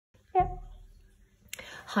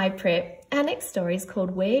Hi Prep, our next story is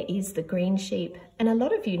called Where is the Green Sheep? And a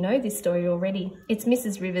lot of you know this story already. It's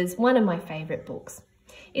Mrs. Rivers, one of my favourite books.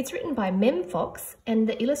 It's written by Mem Fox and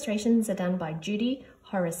the illustrations are done by Judy,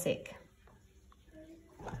 Horacek.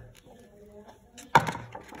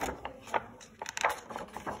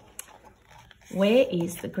 Where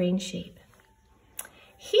is the green sheep?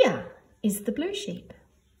 Here is the blue sheep.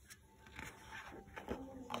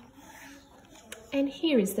 And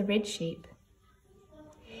here is the red sheep.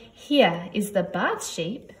 Here is the bath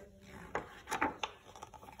sheep.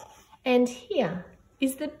 And here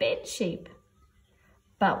is the bed sheep.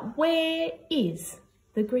 But where is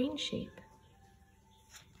the green sheep?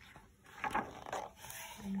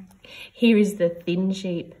 Here is the thin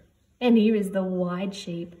sheep. And here is the wide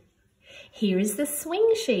sheep. Here is the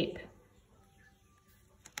swing sheep.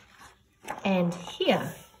 And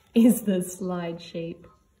here is the slide sheep.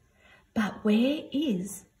 But where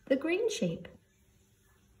is the green sheep?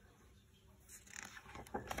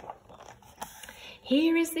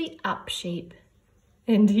 Here is the up sheep,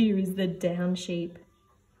 and here is the down sheep.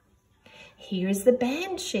 Here is the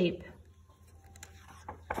band sheep,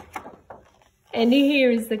 and here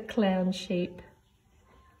is the clown sheep.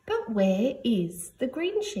 But where is the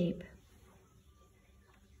green sheep?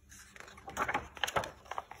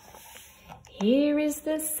 Here is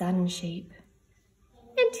the sun sheep,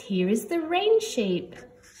 and here is the rain sheep.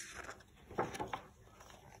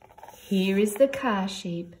 Here is the car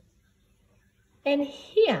sheep, and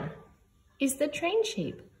here is the train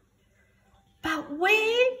sheep. But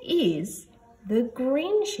where is the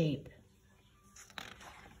green sheep?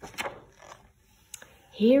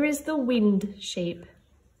 Here is the wind sheep,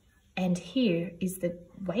 and here is the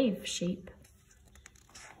wave sheep.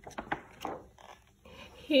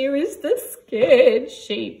 Here is the scared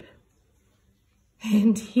sheep,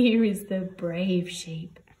 and here is the brave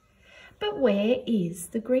sheep. But where is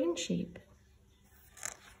the green sheep?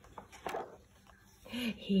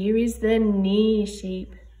 Here is the near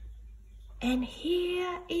sheep, and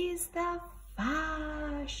here is the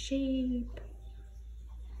far sheep.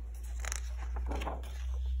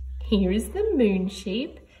 Here is the moon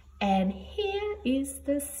sheep, and here is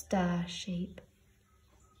the star sheep.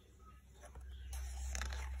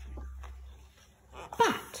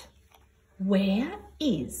 But where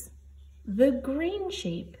is the green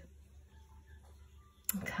sheep?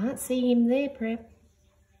 I can't see him there, Prep.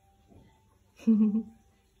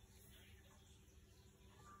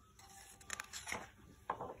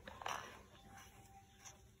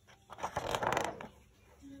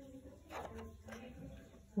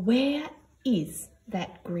 Where is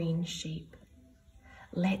that green sheep?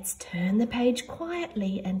 Let's turn the page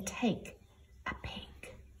quietly and take a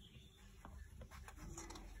peek.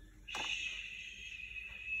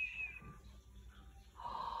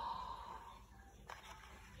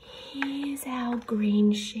 Here's our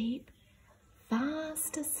green sheep,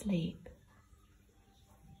 fast asleep.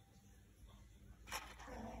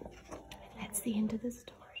 And that's the end of the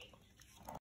story.